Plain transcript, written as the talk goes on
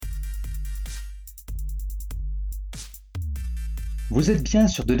Vous êtes bien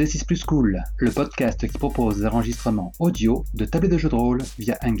sur The This is Plus Cool, le podcast qui propose des enregistrements audio de tablets de jeux de rôle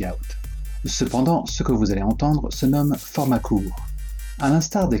via Hangout. Cependant, ce que vous allez entendre se nomme format court. À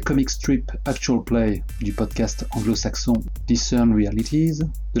l'instar des comic strip Actual Play du podcast anglo-saxon Discern Realities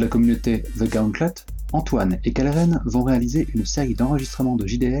de la communauté The Gauntlet, Antoine et Kaleren vont réaliser une série d'enregistrements de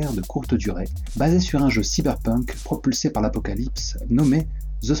JDR de courte durée basée sur un jeu cyberpunk propulsé par l'apocalypse nommé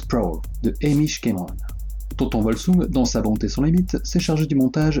The Sprawl de Hamish Cameron. Tonton Volsung, dans sa bonté sans limite, s'est chargé du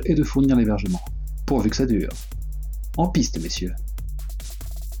montage et de fournir l'hébergement. Pourvu que ça dure. En piste, messieurs.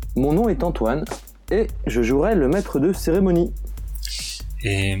 Mon nom est Antoine, et je jouerai le maître de cérémonie.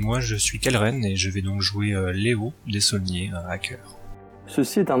 Et moi je suis Kaleren et je vais donc jouer Léo Dessaulniers, un hacker.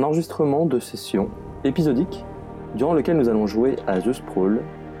 Ceci est un enregistrement de session épisodique, durant lequel nous allons jouer à The Sprawl,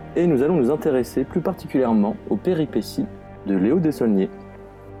 et nous allons nous intéresser plus particulièrement aux péripéties de Léo Dessaulniers.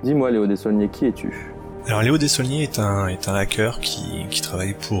 Dis-moi Léo Dessaulniers, qui es-tu ? Alors Léo Dessaulniers est un hacker qui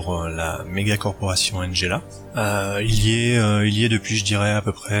travaille pour la méga corporation Angela. Il y est depuis, je dirais, à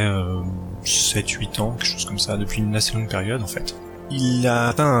peu près 7-8 ans, quelque chose comme ça, depuis une assez longue période en fait. Il a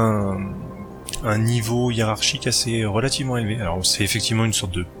atteint un niveau hiérarchique assez relativement élevé. Alors c'est effectivement une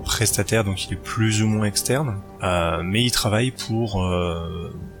sorte de prestataire, donc il est plus ou moins externe, mais il travaille pour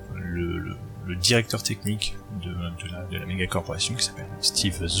le directeur technique de la méga corporation qui s'appelle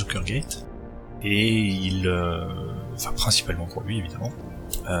Steve Zuckergate. Et principalement pour lui évidemment,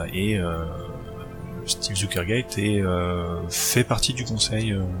 Steve Zuckergate fait partie du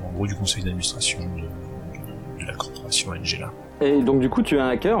conseil, en gros du conseil d'administration de la corporation Angela. Et donc du coup tu es un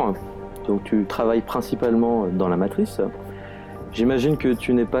hacker, donc tu travailles principalement dans la matrice. J'imagine que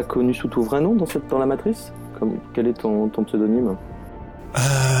tu n'es pas connu sous ton vrai nom dans la matrice. Quel est ton pseudonyme ?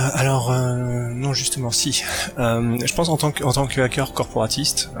 Non, justement si. Je pense en tant que hacker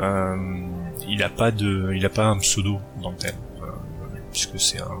corporatiste, il a pas un pseudo dans le tel,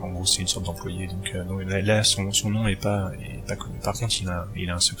 puisque en gros c'est une sorte d'employé, donc là son nom est pas connu. Par contre il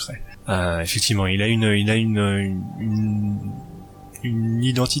a un secret. Effectivement, il a une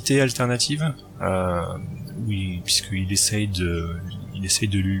identité alternative, oui, puisqu'il essaye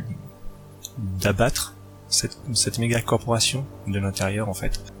d'abattre cette méga corporation de l'intérieur en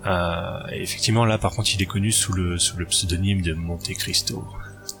fait. Et effectivement là par contre il est connu sous le pseudonyme de Monte Cristo.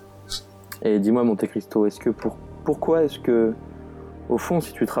 Et dis-moi Monte Cristo, pourquoi est-ce que au fond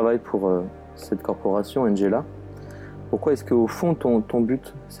si tu travailles pour cette corporation Angela, pourquoi est-ce que au fond ton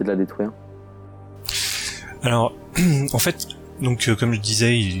but c'est de la détruire ? Alors en fait donc comme je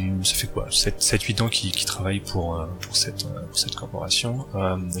disais, ça fait quoi 7-8 ans qu'il travaille pour cette corporation.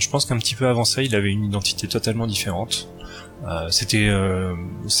 Je pense qu'un petit peu avant ça, il avait une identité totalement différente. C'était un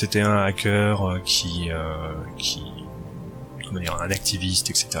hacker qui un activiste,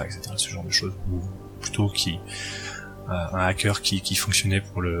 etc., ce genre de choses, ou plutôt un hacker qui fonctionnait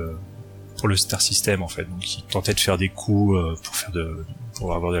pour le Star System en fait, donc qui tentait de faire des coups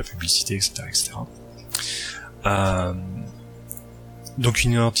pour avoir de la publicité, etc. Donc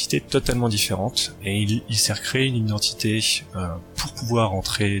une identité totalement différente, et il s'est recréé une identité pour pouvoir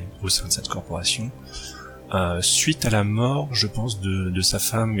entrer au sein de cette corporation suite à la mort, je pense, de sa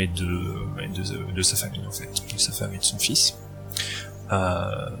femme et de sa famille en fait, de sa femme et de son fils,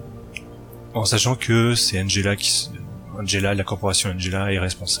 en sachant que c'est la corporation Angela est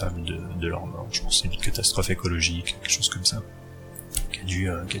responsable de leur mort. Je pense que c'est une catastrophe écologique, quelque chose comme ça, qui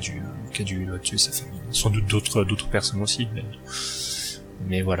a dû tuer sa famille. Sans doute d'autres personnes aussi,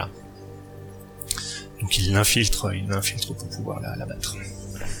 mais voilà. Donc il l'infiltre pour pouvoir la battre.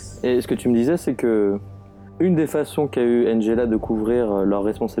 Et ce que tu me disais, c'est que une des façons qu'a eu Angela de couvrir leurs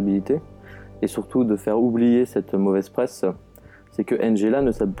responsabilités, et surtout de faire oublier cette mauvaise presse, c'est que Angela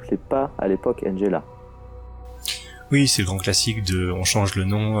ne s'appelait pas à l'époque Angela. Oui, c'est le grand classique de on change le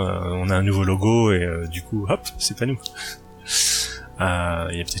nom, on a un nouveau logo et du coup hop, c'est pas nous.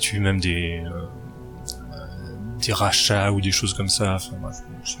 Il y a peut-être eu même des rachats ou des choses comme ça, enfin bref,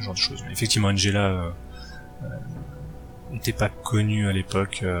 ce genre de choses. Mais effectivement, Angela n'était pas connue à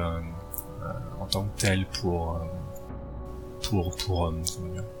l'époque en tant que telle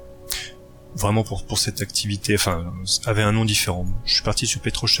vraiment pour cette activité, enfin avait un nom différent. Je suis parti sur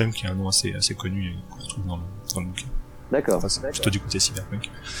Petrochem qui est un nom assez connu et qu'on retrouve dans le bouquin. D'accord. Enfin, c'est plutôt du côté cyberpunk.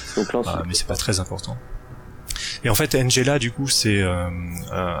 Donc là, mais c'est pas très important. Et en fait, Angela, du coup, c'est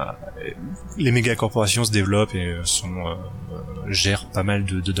les méga corporations se développent et gèrent pas mal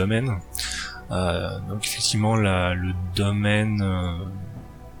de domaines. Donc effectivement, le domaine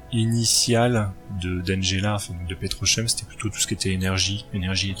initial d'Angela, enfin, de Petrochem, c'était plutôt tout ce qui était énergie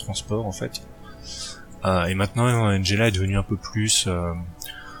et transport en fait. Et maintenant, Angela est devenue un peu plus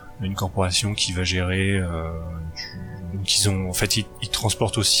une corporation qui va gérer donc ils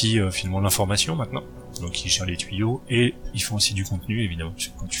transportent aussi finalement l'information maintenant. Donc ils gèrent les tuyaux et ils font aussi du contenu évidemment, parce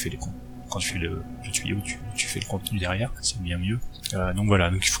que quand tu fais le tuyau, tu fais le contenu derrière, c'est bien mieux. Donc voilà,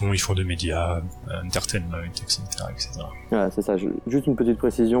 donc ils font des médias, entertainment, etc., etc. Ouais, c'est ça. Juste une petite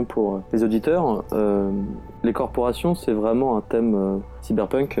précision pour les auditeurs. Les corporations, c'est vraiment un thème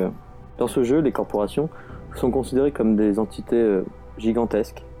cyberpunk. Dans ce jeu, les corporations sont considérées comme des entités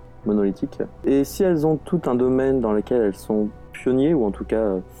gigantesques, monolithiques. Et si elles ont tout un domaine dans lequel elles sont pionniers, ou en tout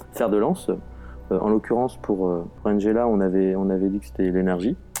cas fer de lance, en l'occurrence pour Angela, on avait dit que c'était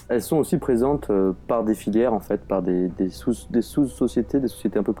l'énergie. Elles sont aussi présentes par des filières, en fait, par des sous-sociétés, des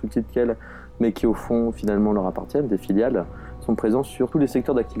sociétés un peu plus petites qu'elles, mais qui au fond finalement leur appartiennent, des filiales, sont présentes sur tous les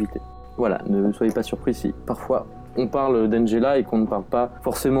secteurs d'activité. Voilà, ne soyez pas surpris si parfois on parle d'Angela et qu'on ne parle pas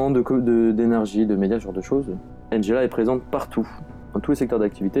forcément d'énergie, de médias, ce genre de choses. Angela est présente partout, dans tous les secteurs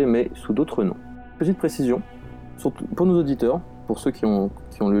d'activité, mais sous d'autres noms. Petite précision, surtout pour nos auditeurs, pour ceux qui ont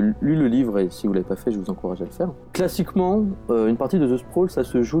lu le livre, et si vous ne l'avez pas fait, je vous encourage à le faire. Classiquement, une partie de The Sprawl, ça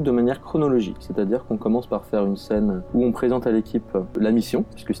se joue de manière chronologique, c'est-à-dire qu'on commence par faire une scène où on présente à l'équipe la mission,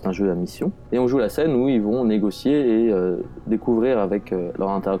 puisque c'est un jeu à mission, et on joue la scène où ils vont négocier et découvrir avec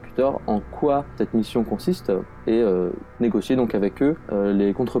leur interlocuteur en quoi cette mission consiste, et négocier donc avec eux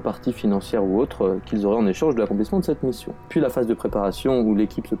les contreparties financières ou autres qu'ils auraient en échange de l'accomplissement de cette mission. Puis la phase de préparation où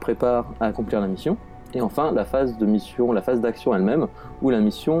l'équipe se prépare à accomplir la mission, et enfin, la phase de mission, la phase d'action elle-même, où la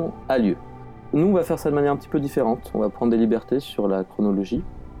mission a lieu. Nous, on va faire ça de manière un petit peu différente. On va prendre des libertés sur la chronologie.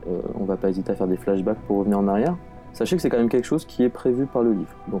 On va pas hésiter à faire des flashbacks pour revenir en arrière. Sachez que c'est quand même quelque chose qui est prévu par le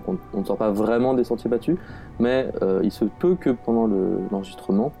livre. Donc on ne sort pas vraiment des sentiers battus, mais il se peut que pendant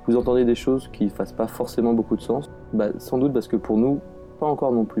l'enregistrement, vous entendez des choses qui ne fassent pas forcément beaucoup de sens. Sans doute parce que pour nous, pas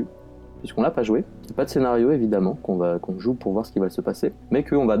encore non plus. Puisqu'on l'a pas joué, il n'y a pas de scénario évidemment qu'on joue pour voir ce qui va se passer, mais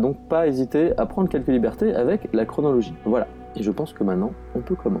qu'on va donc pas hésiter à prendre quelques libertés avec la chronologie. Voilà, et je pense que maintenant, on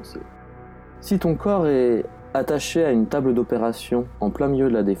peut commencer. Si ton corps est attaché à une table d'opération en plein milieu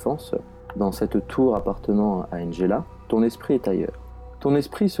de la défense, dans cette tour appartenant à Angela, ton esprit est ailleurs. Ton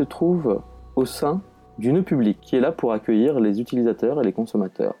esprit se trouve au sein du nœud public qui est là pour accueillir les utilisateurs et les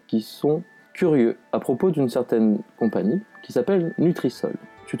consommateurs qui sont curieux à propos d'une certaine compagnie qui s'appelle Nutrisol.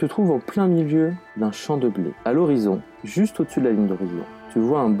 Tu te trouves en plein milieu d'un champ de blé. À l'horizon, juste au-dessus de la ligne d'horizon, tu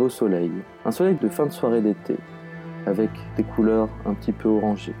vois un beau soleil. Un soleil de fin de soirée d'été, avec des couleurs un petit peu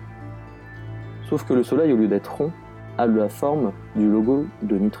orangées. Sauf que le soleil, au lieu d'être rond, a la forme du logo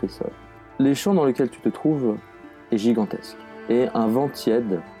de Nutrisol. Les champs dans lesquels tu te trouves est gigantesque. Et un vent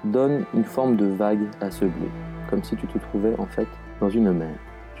tiède donne une forme de vague à ce blé, comme si tu te trouvais en fait dans une mer.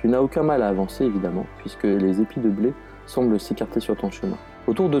 Tu n'as aucun mal à avancer évidemment, puisque les épis de blé semblent s'écarter sur ton chemin.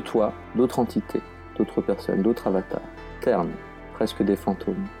 Autour de toi, d'autres entités, d'autres personnes, d'autres avatars, ternes, presque des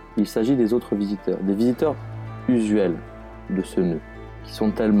fantômes. Il s'agit des autres visiteurs, des visiteurs usuels de ce nœud, qui sont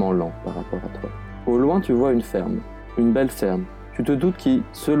tellement lents par rapport à toi. Au loin, tu vois une ferme, une belle ferme. Tu te doutes qui,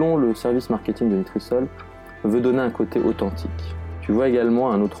 selon le service marketing de Nutrisol, veut donner un côté authentique. Tu vois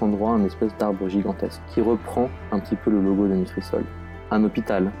également à un autre endroit un espèce d'arbre gigantesque qui reprend un petit peu le logo de Nutrisol. Un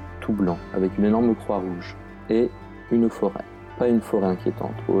hôpital, tout blanc, avec une énorme croix rouge. Et une forêt. Pas une forêt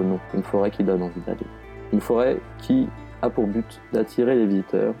inquiétante, oh non, une forêt qui donne envie d'aller. Une forêt qui a pour but d'attirer les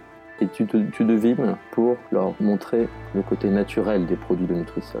visiteurs et tu devines pour leur montrer le côté naturel des produits de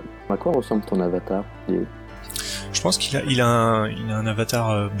Nutrisol. À quoi ressemble ton avatar ? Je pense qu'il a un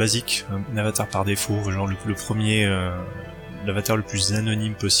avatar basique, un avatar par défaut, genre le premier, l'avatar le plus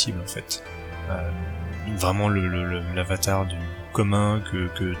anonyme possible en fait. Vraiment l'avatar du commun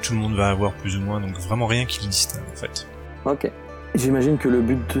que tout le monde va avoir plus ou moins, donc vraiment rien qui le distingue en fait. Ok. J'imagine que le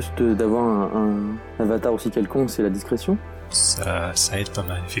but d'avoir un avatar aussi quelconque, c'est la discrétion. Ça aide pas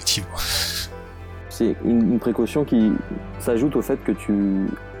mal, effectivement. C'est une précaution qui s'ajoute au fait que tu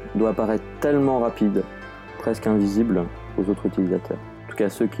dois apparaître tellement rapide, presque invisible aux autres utilisateurs. En tout cas,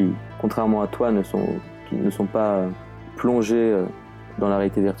 ceux qui, contrairement à toi, ne sont pas plongés dans la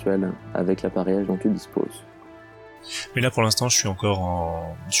réalité virtuelle avec l'appareillage dont tu disposes. Mais là, pour l'instant, je suis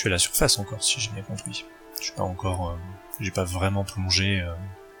à la surface encore, si j'ai bien compris. Je suis pas encore, j'ai pas vraiment plongé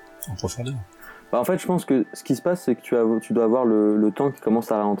en profondeur. En fait, je pense que ce qui se passe, c'est que tu dois avoir le temps qui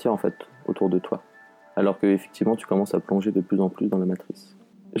commence à ralentir en fait autour de toi, alors que effectivement, tu commences à plonger de plus en plus dans la matrice.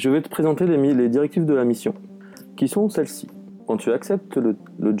 Je vais te présenter les directives de la mission, qui sont celles-ci. Quand tu acceptes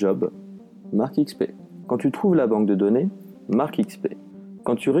le job, marque XP. Quand tu trouves la banque de données, marque XP.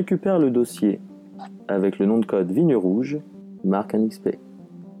 Quand tu récupères le dossier avec le nom de code Vigne Rouge, marque un XP.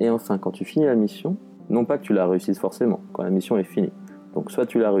 Et enfin, quand tu finis la mission, non pas que tu la réussisses forcément, quand la mission est finie. Donc soit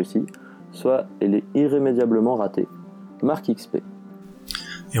tu l'as réussi, soit elle est irrémédiablement ratée. Marque XP.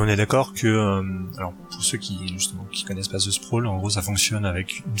 Et on est d'accord que, alors pour ceux qui connaissent pas The Sprawl, en gros ça fonctionne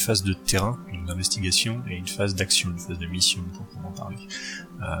avec une phase de terrain, donc d'investigation, et une phase d'action, une phase de mission pour en parler.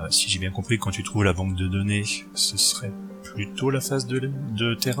 Si j'ai bien compris, quand tu trouves la banque de données, ce serait plutôt la phase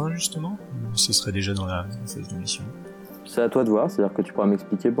de terrain justement, ou ce serait déjà dans la phase de mission? C'est à toi de voir, c'est-à-dire que tu pourras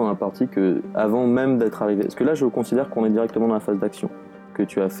m'expliquer pendant la partie que avant même d'être arrivé, parce que là je considère qu'on est directement dans la phase d'action, que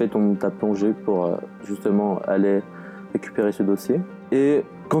tu as fait ta plongée pour justement aller récupérer ce dossier. Et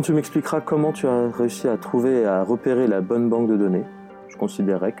quand tu m'expliqueras comment tu as réussi à trouver et à repérer la bonne banque de données, je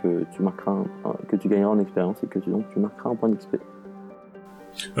considérerais que tu gagneras en expérience et que tu marqueras un point d'XP.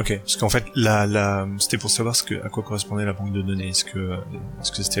 Ok, parce qu'en fait, c'était pour savoir à quoi correspondait la banque de données. Est-ce que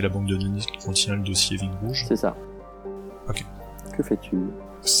c'était la banque de données qui contient le dossier Vigne Rouge? C'est ça. Ok. Que fais-tu?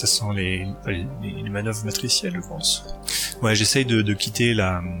 Ça sent les manœuvres matricielles, je pense. Ouais, j'essaye de quitter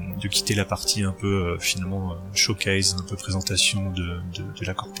la partie un peu finalement showcase, un peu présentation de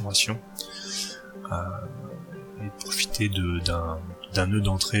la corporation, et profiter d'un nœud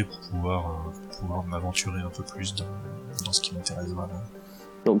d'entrée pour pouvoir m'aventurer un peu plus dans ce qui m'intéresse vraiment.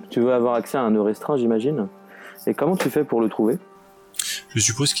 Donc tu veux avoir accès à un nœud restreint, j'imagine. Et comment tu fais pour le trouver? Je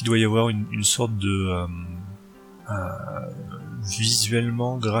suppose qu'il doit y avoir une sorte de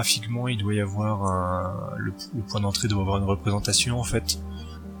visuellement, graphiquement, il doit y avoir le point d'entrée doit avoir une représentation en fait.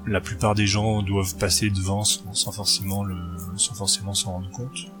 La plupart des gens doivent passer devant sans forcément s'en rendre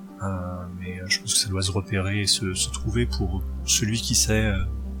compte. Mais je pense que ça doit se repérer et se trouver pour celui qui sait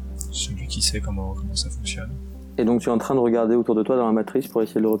comment ça fonctionne. Et donc tu es en train de regarder autour de toi dans la matrice pour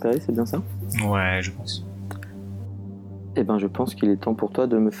essayer de le repérer, c'est bien ça? Ouais, je pense. Eh ben je pense qu'il est temps pour toi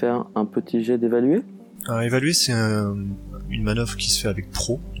de me faire un petit jet d'évaluer. Alors, évaluer, c'est une manœuvre qui se fait avec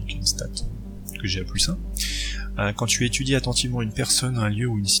Pro, donc une stat que j'ai à +1. Quand tu étudies attentivement une personne, un lieu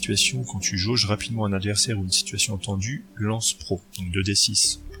ou une situation, quand tu jauges rapidement un adversaire ou une situation tendue, lance Pro, donc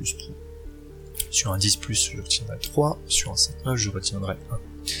 2d6 plus Pro. Sur un 10+, je retiendrai 3, sur un 7-9, je retiendrai 1.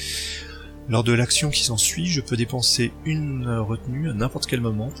 Lors de l'action qui s'ensuit, je peux dépenser une retenue à n'importe quel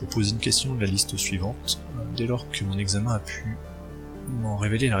moment pour poser une question de la liste suivante, dès lors que mon examen a pu m'en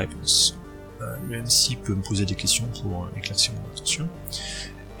révéler la réponse. Le MC peut me poser des questions pour éclaircir mon attention.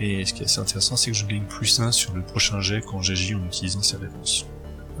 Et ce qui est assez intéressant, c'est que je gagne +1 sur le prochain jet quand j'agis en utilisant ces réponses.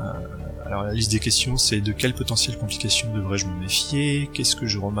 Alors la liste des questions, c'est de quelles potentielles complications devrais-je me méfier? Qu'est-ce que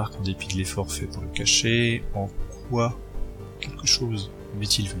je remarque en dépit de l'effort fait pour le cacher? En quoi quelque chose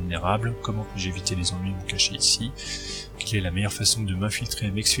m'est-il vulnérable? Comment puis-je éviter les ennuis de me cacher ici? Quelle est la meilleure façon de m'infiltrer,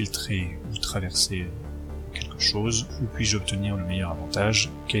 m'exfiltrer ou traverser quelque chose? Où puis-je obtenir le meilleur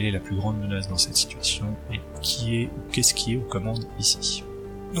avantage? Quelle est la plus grande menace dans cette situation? Et qu'est-ce qui est aux commandes ici?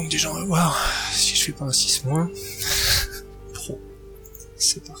 Donc déjà on va voir si je fais pas un 6-. Pro.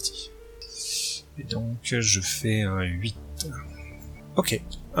 C'est parti. Et donc je fais un 8. Ok.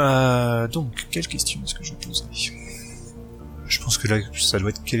 Donc quelle question est-ce que je poserai? Je pense que là ça doit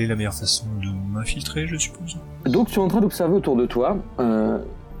être quelle est la meilleure façon de m'infiltrer, je suppose. Donc tu es en train d'observer autour de toi.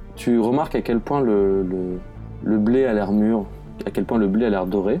 Tu remarques à quel point le blé a l'air mûr, à quel point le blé a l'air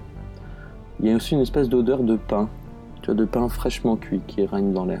doré. Il y a aussi une espèce d'odeur de pain, de pain fraîchement cuit qui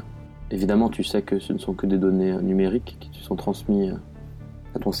règne dans l'air. Évidemment, tu sais que ce ne sont que des données numériques qui te sont transmises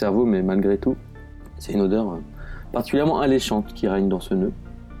à ton cerveau, mais malgré tout, c'est une odeur particulièrement alléchante qui règne dans ce nœud,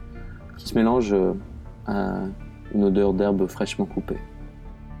 qui se mélange à une odeur d'herbe fraîchement coupée.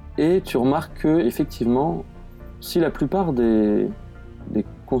 Et tu remarques que, effectivement, si la plupart des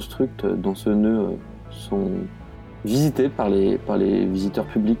constructs dans ce nœud sont visités par les visiteurs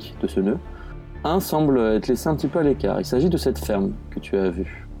publics de ce nœud, un semble être laissé un petit peu à l'écart. Il s'agit de cette ferme que tu as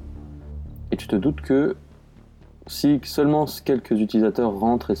vue. Et tu te doutes que si seulement quelques utilisateurs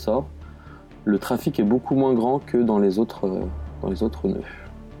rentrent et sortent, le trafic est beaucoup moins grand que dans les autres nœuds.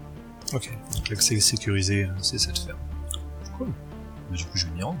 Ok, donc l'accès sécurisé, c'est cette ferme. Cool. Du coup, je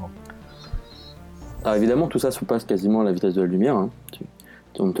vais m'y rendre. Alors évidemment, tout ça se passe quasiment à la vitesse de la lumière. Hein.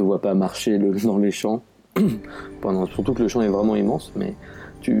 On ne te voit pas marcher dans les champs, surtout que le champ est vraiment immense, mais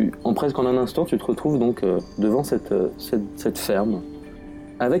presque en un instant, tu te retrouves donc devant cette ferme,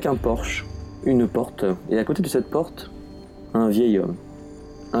 avec un porche, une porte, et à côté de cette porte, un vieil homme.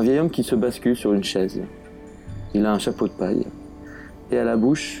 Un vieil homme qui se bascule sur une chaise. Il a un chapeau de paille, et à la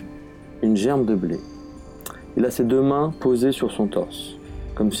bouche, une germe de blé. Il a ses deux mains posées sur son torse,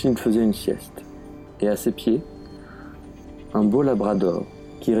 comme s'il faisait une sieste. Et à ses pieds, un beau labrador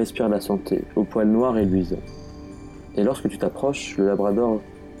qui respire la santé, au poil noir et luisant. Et lorsque tu t'approches, le labrador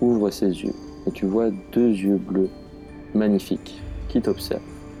ouvre ses yeux, et tu vois deux yeux bleus, magnifiques, qui t'observent.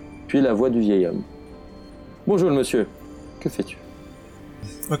 Puis la voix du vieil homme. « Bonjour monsieur, que fais-tu »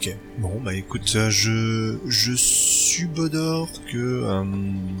 Ok, bon bah écoute, je subodore que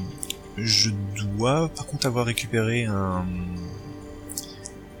je dois par contre avoir récupéré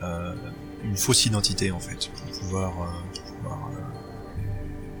une fausse identité en fait pour pouvoir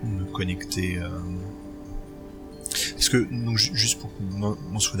me connecter. Parce que donc juste pour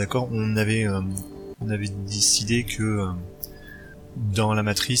qu'on soit d'accord, on avait décidé que dans la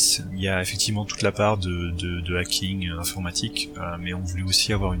matrice, il y a effectivement toute la part de hacking informatique, mais on voulait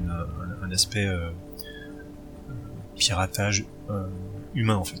aussi avoir un aspect piratage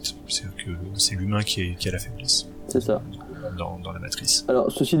humain en fait. C'est-à-dire que c'est l'humain qui a la faiblesse. C'est ça. Dans la matrice.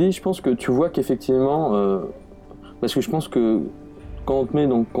 Alors, ceci dit, je pense que tu vois qu'effectivement, parce que je pense que quand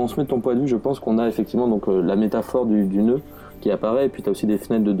on se met de ton point de vue, je pense qu'on a effectivement donc la métaphore du nœud qui apparaît, et puis tu as aussi des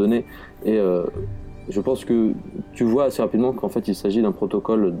fenêtres de données, et je pense que tu vois assez rapidement qu'en fait il s'agit d'un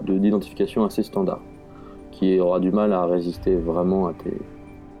protocole d'identification assez standard, qui aura du mal à résister vraiment à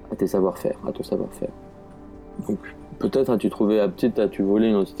tes savoir-faire, à ton savoir-faire. Donc peut-être as-tu volé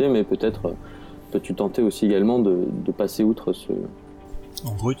une identité, mais peut-être peux-tu tenter aussi également de passer outre ce...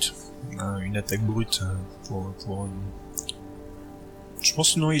 En brut, une attaque brute pour je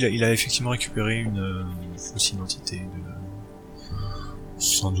pense que non, il a effectivement récupéré une fausse identité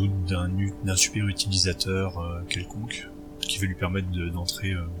sans doute d'un super utilisateur quelconque qui va lui permettre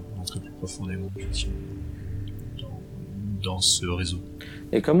d'entrer plus profondément dans ce réseau.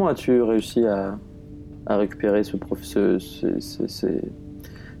 Et comment as-tu réussi à récupérer cet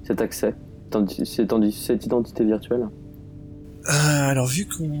accès, cette identité virtuelle? Alors vu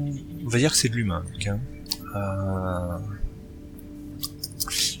qu'on va dire que c'est de l'humain, donc,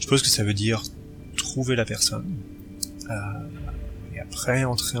 je suppose que ça veut dire trouver la personne, et après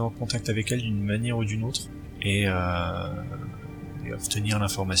entrer en contact avec elle d'une manière ou d'une autre, et obtenir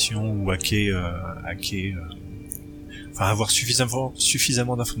l'information ou avoir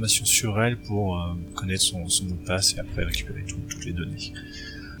suffisamment d'informations sur elle pour connaître son mot de passe et après récupérer toutes les données.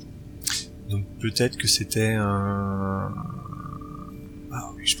 Donc peut-être que c'était un... Ah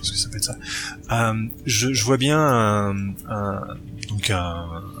oui, je pense que ça peut être ça. Je vois bien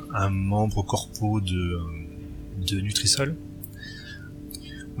un membre corpo de Nutrisol.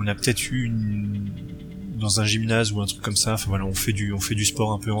 On a peut-être eu dans un gymnase ou un truc comme ça. Enfin voilà, on fait du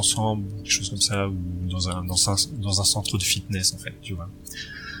sport un peu ensemble, quelque chose comme ça, ou dans un centre de fitness en fait, tu vois.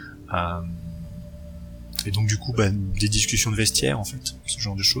 Et donc du coup, des discussions de vestiaire en fait, ce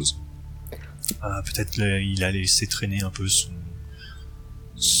genre de choses. Peut-être il a laissé traîner un peu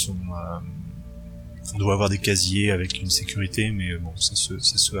on doit avoir des casiers avec une sécurité, mais bon, ça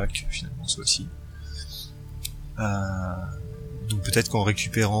se hack finalement, ça aussi. Donc peut-être qu'en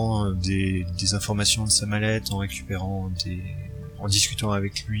récupérant des informations de sa mallette, en discutant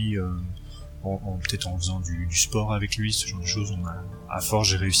avec lui, peut-être en faisant du sport avec lui, ce genre de choses, à force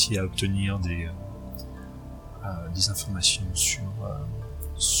j'ai réussi à obtenir des informations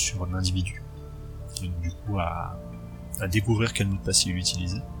sur l'individu. Donc du coup à découvrir quel mot de passe il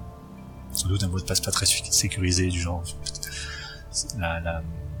utilisait. Sans doute un mot de passe pas très sécurisé, du genre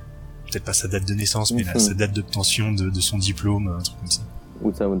peut-être pas sa date de naissance, mais sa date d'obtention de son diplôme, un truc comme ça.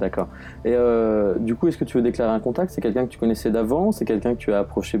 Ou ça, d'accord. Et du coup, est-ce que tu veux déclarer un contact? C'est quelqu'un que tu connaissais d'avant? C'est quelqu'un que tu as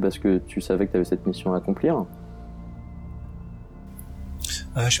approché parce que tu savais que tu avais cette mission à accomplir?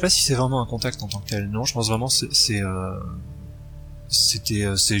 Je sais pas si c'est vraiment un contact en tant que tel. Non, je pense vraiment c'est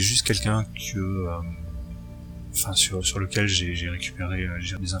juste quelqu'un que sur lequel j'ai récupéré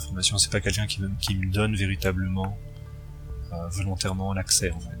des informations. C'est pas quelqu'un qui me donne véritablement volontairement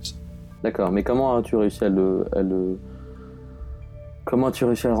l'accès en fait. D'accord, mais comment as-tu réussi à le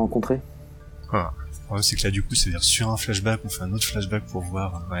rencontrer? Le problème c'est que là du coup c'est sur un flashback, on fait un autre flashback pour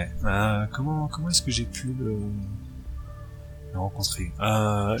voir comment est-ce que j'ai pu le rencontrer.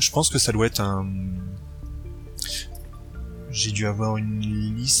 Je pense que ça doit être j'ai dû avoir une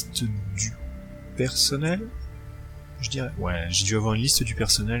liste du personnel, je dirais. Ouais, j'ai dû avoir une liste du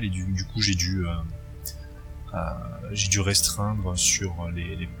personnel et du coup j'ai dû restreindre sur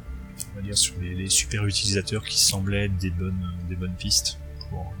les super utilisateurs qui semblaient être des bonnes pistes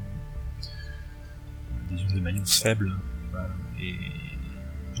pour des maillons faibles. Et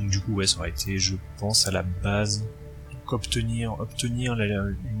donc du coup ça aurait été, je pense, à la base, obtenir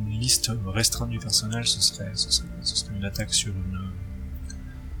une liste restreinte du personnel, ce serait une attaque sur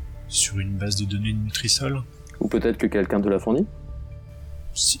une base de données de Nutrisol. Ou peut-être que quelqu'un te l'a fourni?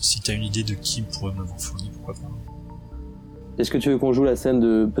 Si t'as une idée de qui pourrait m'avoir fourni, pourquoi pas. Est-ce que tu veux qu'on joue la scène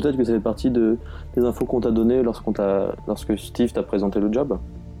de... Peut-être que ça fait partie des infos qu'on t'a données lorsque Steve t'a présenté le job?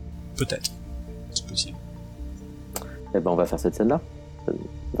 Peut-être. C'est possible. Eh ben on va faire cette scène-là. Ça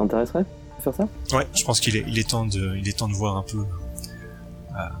t'intéresserait de faire ça? Ouais, je pense qu'il est temps de voir un peu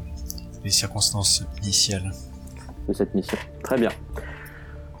les circonstances initiales. de cette mission. Très bien.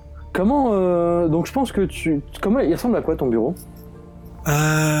 Comment donc je pense que comment il ressemble à quoi ton bureau?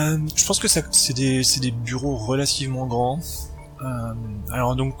 Je pense que c'est des bureaux relativement grands.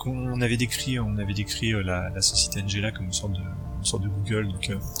 Alors donc on avait décrit la société Angela comme une sorte de Google,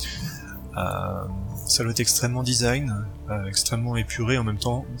 donc ça doit être extrêmement design, extrêmement épuré, en même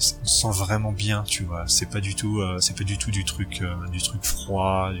temps on se sent vraiment bien, tu vois. C'est pas du tout du truc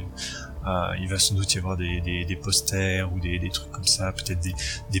froid. Il va sans doute y avoir des posters ou des trucs comme ça, peut-être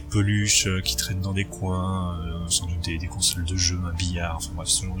des peluches qui traînent dans des coins, sans doute des consoles de jeux, un billard, enfin bref,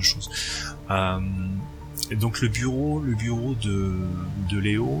 ce genre de choses. Et donc le bureau de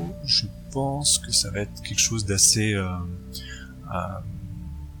Léo, je pense que ça va être quelque chose d'assez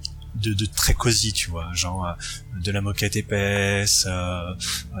de très cosy, tu vois, genre de la moquette épaisse,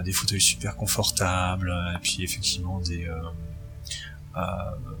 des fauteuils super confortables, et puis effectivement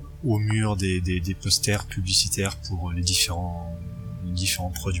au mur des posters publicitaires pour les différents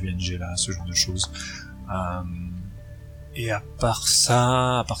produits Angela, ce genre de choses. Et à part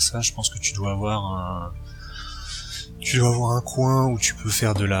ça, je pense que tu dois avoir un coin où tu peux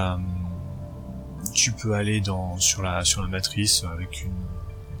faire tu peux aller sur la matrice avec une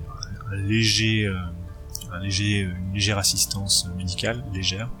légère assistance médicale,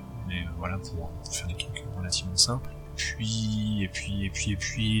 légère, mais voilà, pour faire des trucs relativement simples. Et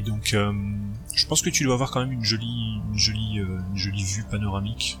puis donc je pense que tu dois avoir quand même une jolie vue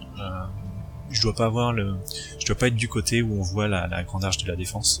panoramique. Je dois pas être du côté où on voit la grande arche de la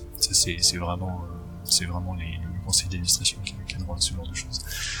Défense. Ça c'est vraiment le conseil d'administration qui a droit à ce genre de choses.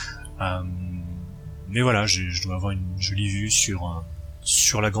 Mais voilà, je dois avoir une jolie vue sur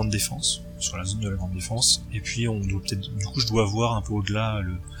la grande Défense, sur la zone de la grande Défense. Et puis je dois voir un peu au-delà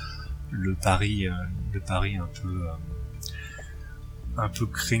le Paris un peu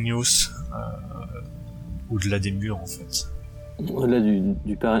craignos, au-delà des murs en fait. Au-delà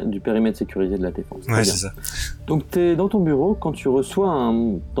du périmètre sécurisé de la Défense. Ouais, c'est ça. Donc t'es dans ton bureau quand tu reçois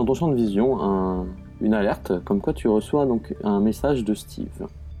dans ton champ de vision une alerte, comme quoi tu reçois donc un message de Steve.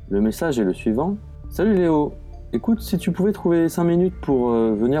 Le message est le suivant. Salut Léo, écoute, si tu pouvais trouver 5 minutes pour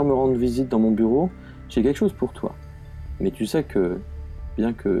venir me rendre visite dans mon bureau, j'ai quelque chose pour toi. Mais tu sais que,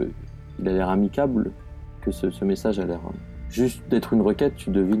 bien qu'il a l'air amicable, que ce message a l'air juste d'être une requête, tu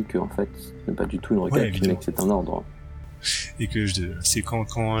devines que en fait, ce n'est pas du tout une requête, mais que c'est un ordre. Et que c'est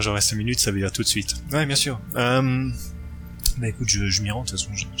quand j'aurai 5 minutes, ça veut dire tout de suite. Ouais, bien sûr. Bah écoute, je m'y rends, de toute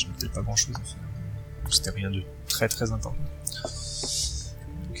façon, j'ai peut-être pas grand-chose à faire. C'était rien de très très important.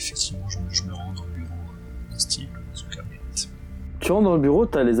 Donc effectivement, je me rends dans le bureau de Steve, Tu rentres dans le bureau,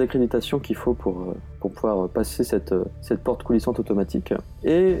 tu as les accréditations qu'il faut pour pouvoir passer cette porte coulissante automatique.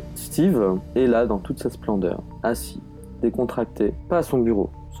 Et Steve est là dans toute sa splendeur, assis, décontracté, pas à son bureau.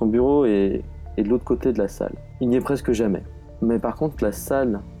 Son bureau est de l'autre côté de la salle. Il n'y est presque jamais. Mais par contre, la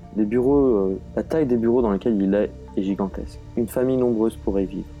salle, les bureaux, la taille des bureaux dans lesquels il est gigantesque. Une famille nombreuse pourrait y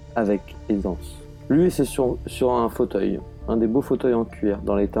vivre, avec aisance. Lui, c'est sur un fauteuil, un des beaux fauteuils en cuir,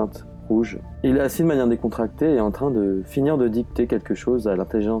 dans les teintes rouges. Il est assis de manière décontractée et en train de finir de dicter quelque chose à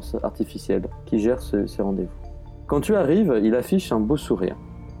l'intelligence artificielle qui gère ses rendez-vous. Quand tu arrives, il affiche un beau sourire.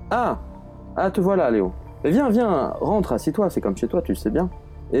 Ah, te voilà, Léo. Mais viens, rentre, assis-toi, c'est comme chez toi, tu le sais bien.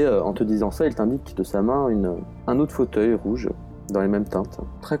 Et en te disant ça, il t'indique de sa main un autre fauteuil rouge, dans les mêmes teintes,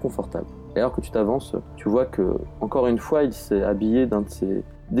 très confortable. Et alors que tu t'avances, tu vois que, encore une fois, il s'est habillé d'un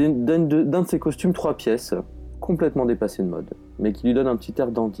de ses costumes 3 pièces, complètement dépassé de mode, mais qui lui donne un petit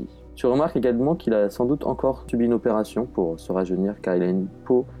air dandy. Tu remarques également qu'il a sans doute encore subi une opération pour se rajeunir, car il a une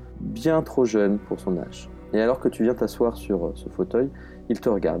peau bien trop jeune pour son âge. Et alors que tu viens t'asseoir sur ce fauteuil, il te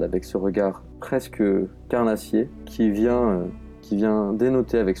regarde avec ce regard presque carnassier qui vient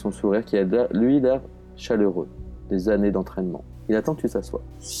dénoter avec son sourire, qui a lui l'air chaleureux, des années d'entraînement. Il attend que tu t'assoies.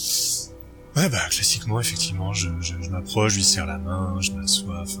 Ouais, classiquement, effectivement, je m'approche, je lui serre la main, je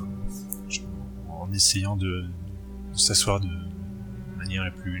m'assois, en essayant de s'asseoir de manière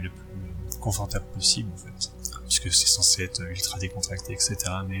la plus confortable possible, en fait. Puisque c'est censé être ultra décontracté, etc.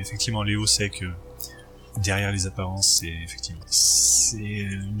 Mais effectivement, Léo sait que derrière les apparences, c'est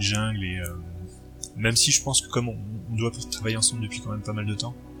une jungle et même si je pense que comme on doit travailler ensemble depuis quand même pas mal de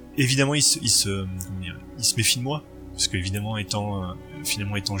temps, évidemment il se méfie de moi, parce que évidemment étant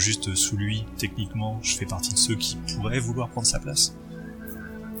juste sous lui, techniquement, je fais partie de ceux qui pourraient vouloir prendre sa place.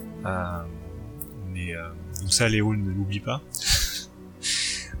 Mais donc ça, Léo ne l'oublie pas.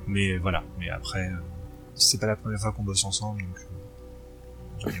 Mais voilà. Mais après, c'est pas la première fois qu'on bosse ensemble, donc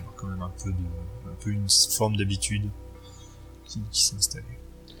il doit y avoir quand même un peu une forme d'habitude qui s'est installée.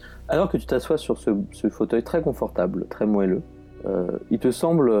 Alors que tu t'assois sur ce fauteuil très confortable, très moelleux, il te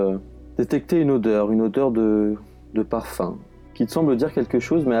semble détecter une odeur de parfum qui te semble dire quelque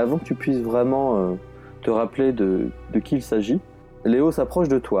chose, mais avant que tu puisses vraiment te rappeler de qui il s'agit, Léo s'approche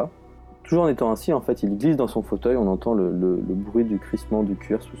de toi. Toujours en étant assis, en fait, il glisse dans son fauteuil, on entend le bruit du crissement du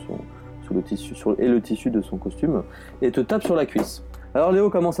cuir sous le tissu, et le tissu de son costume, et te tape sur la cuisse. Alors Léo,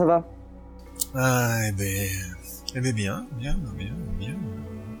 comment ça va ? Ah, bien,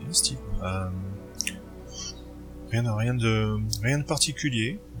 Steve. Rien de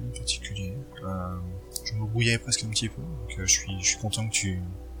particulier. Je me brouillais presque un petit peu, donc je suis content que tu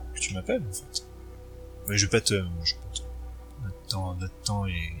m'appelles, en fait. Mais je vais pas te... Notre temps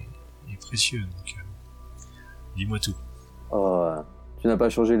est précieux, donc dis-moi tout. Oh, tu n'as pas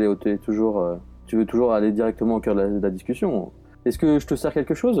changé, Léo, tu veux toujours aller directement au cœur de la discussion. Est-ce que je te sers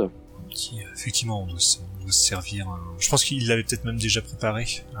quelque chose ? Effectivement, on doit se servir... Je pense qu'il l'avait peut-être même déjà préparé,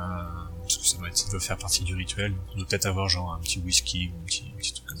 parce que ça doit faire partie du rituel. On doit peut-être avoir genre un petit whisky ou un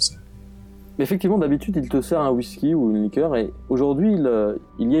petit truc comme ça. Mais effectivement, d'habitude, il te sert un whisky ou une liqueur, et aujourd'hui,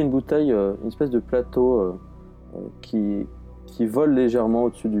 il y a une bouteille, une espèce de plateau qui vole légèrement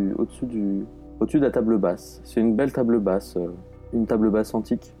au-dessus de la table basse. C'est une belle table basse, une table basse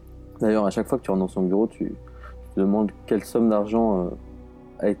antique. D'ailleurs, à chaque fois que tu rentres dans son bureau, tu te demandes quelle somme d'argent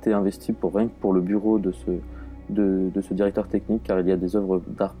a été investie rien que pour le bureau de ce directeur technique, car il y a des œuvres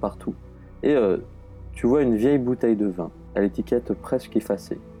d'art partout. Et tu vois une vieille bouteille de vin, à l'étiquette presque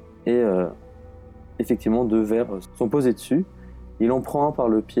effacée. Et effectivement, 2 verres sont posés dessus. Il en prend un par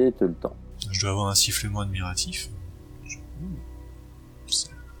le pied et te le tend. Je dois avoir un sifflement admiratif.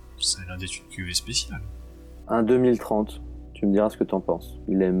 Ça a l'air d'être une cuvée spéciale. Un 2030, tu me diras ce que t'en penses.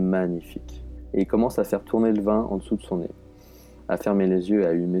 Il est magnifique. Et il commence à faire tourner le vin en dessous de son nez, à fermer les yeux et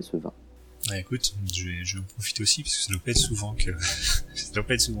à humer ce vin. Ah, écoute, je vais en profiter aussi, parce que ça doit pas être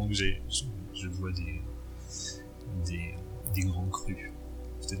souvent que je bois des grands crus.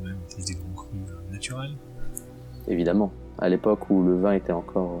 Peut-être même des grands crus naturels. Évidemment, à l'époque où le vin était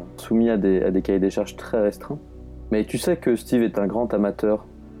encore soumis à des cahiers des charges très restreints. Mais tu sais que Steve est un grand amateur,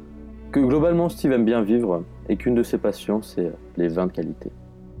 que globalement Steve aime bien vivre, et qu'une de ses passions, c'est les vins de qualité.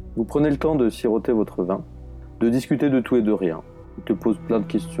 Vous prenez le temps de siroter votre vin, de discuter de tout et de rien. Il te pose plein de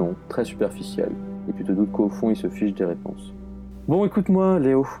questions, très superficielles, et tu te doutes qu'au fond, il se fiche des réponses. Bon, écoute-moi,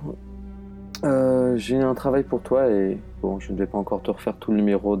 Léo. J'ai un travail pour toi, et bon, je ne vais pas encore te refaire tout le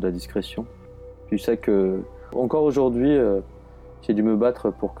numéro de la discrétion. Tu sais que, encore aujourd'hui, j'ai dû me battre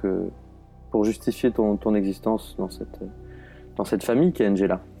pour justifier ton existence dans cette famille qui est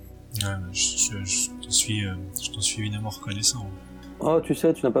Angela. Ouais, je t'en suis évidemment reconnaissant. Oh, tu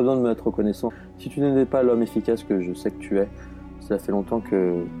sais, tu n'as pas besoin de me être reconnaissant. Si tu n'étais pas l'homme efficace que je sais que tu es, ça fait longtemps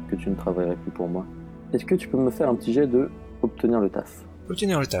que tu ne travaillerais plus pour moi. Est-ce que tu peux me faire un petit jet de obtenir le taf ?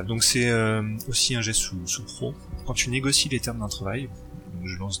 Obtenir le taf, donc c'est aussi un jet sous pro. Quand tu négocies les termes d'un travail, donc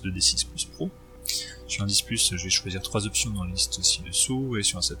je lance 2d6 plus pro. Sur un 10+, je vais choisir 3 options dans la liste ci-dessous, et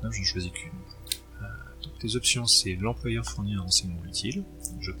sur un 7-9, je ne choisis qu'une. Donc les options, c'est l'employeur fournit un renseignement utile,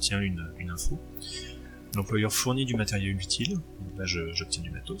 j'obtiens une info. L'employeur fournit du matériel utile, donc là j'obtiens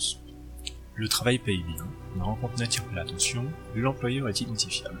du matos. Le travail paye bien, une rencontre n'attire pas l'attention, l'employeur est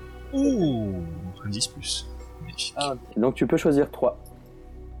identifiable. Ouh, un 10+. Magnifique. Ah, donc tu peux choisir 3.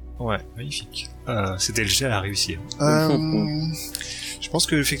 Ouais, magnifique. C'était le jet à réussir. Je pense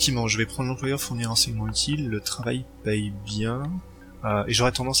que effectivement, je vais prendre l'employeur fournir un renseignement utile, le travail paye bien, et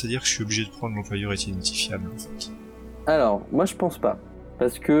j'aurais tendance à dire que je suis obligé de prendre l'employeur est identifiable en fait. Alors, moi je pense pas.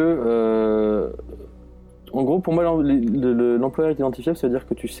 Parce que, en gros, pour moi, l'employeur est identifiable, ça veut dire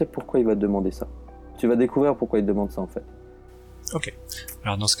que tu sais pourquoi il va te demander ça. Tu vas découvrir pourquoi il te demande ça en fait. Ok.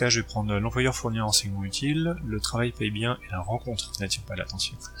 Alors dans ce cas, je vais prendre l'employeur fournit un renseignement utile, le travail paye bien, et la rencontre n'attire pas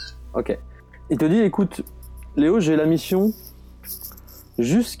l'attention. Ok. Il te dit, écoute, Léo, j'ai la mission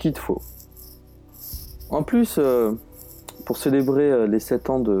juste ce qu'il te faut. En plus, pour célébrer les 7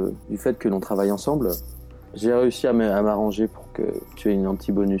 ans du fait que l'on travaille ensemble, j'ai réussi à m'arranger pour que tu aies un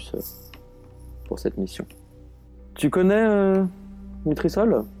petit bonus pour cette mission. Tu connais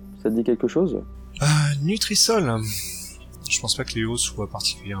Nutrisol ? Ça te dit quelque chose ? Nutrisol. Je pense pas que Léo soit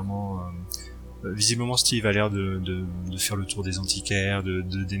particulièrement... visiblement, Steve a l'air de faire le tour des antiquaires,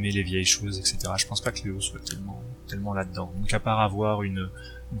 d'aimer les vieilles choses, etc. Je pense pas que Léo soit tellement là-dedans. Donc à part avoir une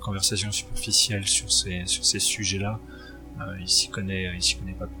conversation superficielle sur ces sujets-là, il s'y connaît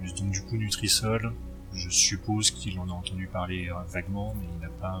pas plus. Donc du coup, Nutrisol, je suppose qu'il en a entendu parler vaguement, mais il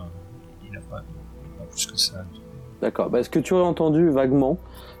n'a pas plus que ça. D'accord. Ce que tu as entendu vaguement,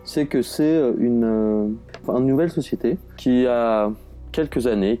 c'est que c'est une nouvelle société qui a quelques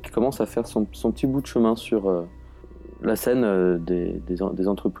années, qui commence à faire son petit bout de chemin sur la scène des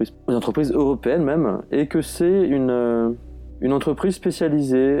entreprises européennes même, et que c'est une entreprise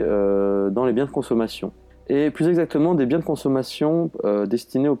spécialisée dans les biens de consommation. et plus exactement des biens de consommation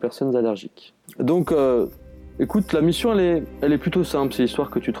destinés aux personnes allergiques. Donc, écoute, la mission elle est plutôt simple, c'est histoire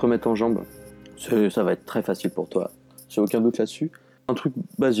que tu te remettes en jambes. Ça va être très facile pour toi, j'ai aucun doute là-dessus. Un truc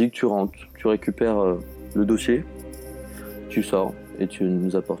basique, tu rentres, tu récupères le dossier, tu sors et tu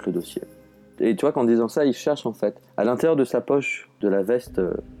nous apportes le dossier. Et tu vois qu'en disant ça, il cherche en fait, à l'intérieur de sa poche de la veste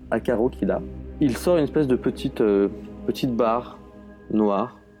à carreaux qu'il a, il sort une espèce de petite barre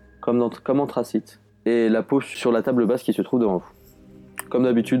noire, comme anthracite, et la pose sur la table basse qui se trouve devant vous. Comme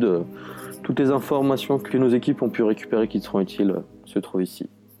d'habitude, toutes les informations que nos équipes ont pu récupérer qui seront utiles se trouvent ici.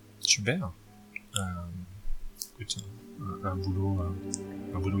 Super. Écoute, un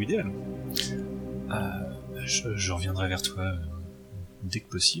boulot idéal. Je reviendrai vers toi dès que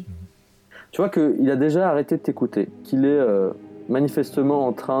possible. Tu vois qu'il a déjà arrêté de t'écouter, qu'il est manifestement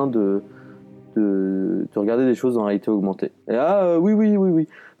en train de regarder des choses en réalité augmentée. Et oui.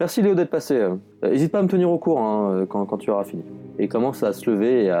 Merci Léo d'être passé. N'hésite pas à me tenir au courant quand tu auras fini. Et il commence à se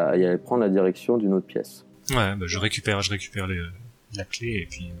lever et à prendre la direction d'une autre pièce. Ouais, je récupère la clé et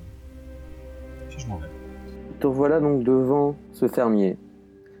puis je m'en vais. Te revoilà donc devant ce fermier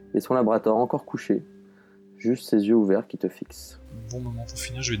et son laboratoire encore couché, juste ses yeux ouverts qui te fixent. Bon moment pour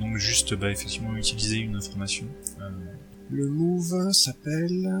finir, je vais donc juste effectivement utiliser une information. Le move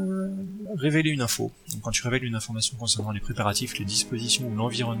s'appelle révéler une info. Donc quand tu révèles une information concernant les préparatifs, les dispositions ou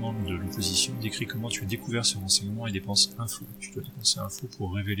l'environnement de l'opposition, décris comment tu as découvert ce renseignement et dépense info. Tu dois dépenser info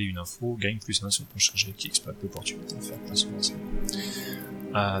pour révéler une info, gagne +1 sur ton chargé qui exploite l'opportunité de faire place au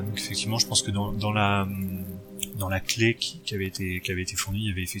renseignement. Donc effectivement, je pense que dans la clé qui avait été fournie, il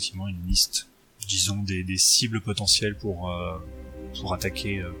y avait effectivement une liste, disons des cibles potentielles pour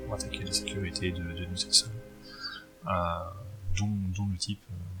attaquer la sécurité de nos personnes. Dont le type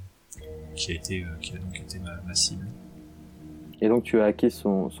qui a donc été ma cible. Et donc tu as hacké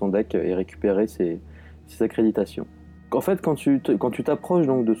son deck et récupéré ses accréditations. En fait, quand tu t'approches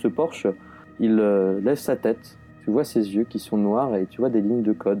donc de ce Porsche, il lève sa tête, tu vois ses yeux qui sont noirs et tu vois des lignes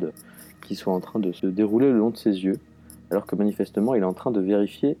de code qui sont en train de se dérouler le long de ses yeux, alors que manifestement il est en train de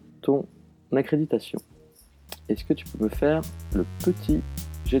vérifier ton accréditation. Est-ce que tu peux me faire le petit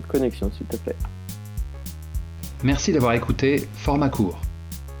jet de connexion s'il te plaît ? Merci d'avoir écouté Format court.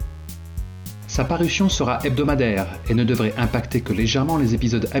 Sa parution sera hebdomadaire et ne devrait impacter que légèrement les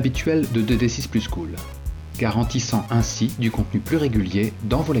épisodes habituels de 2D6 Plus Cool, garantissant ainsi du contenu plus régulier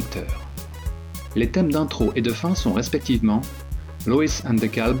dans vos lecteurs. Les thèmes d'intro et de fin sont respectivement Lois and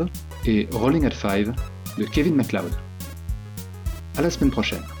the Calb et Rolling at 5 de Kevin MacLeod. À la semaine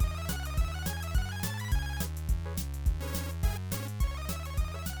prochaine.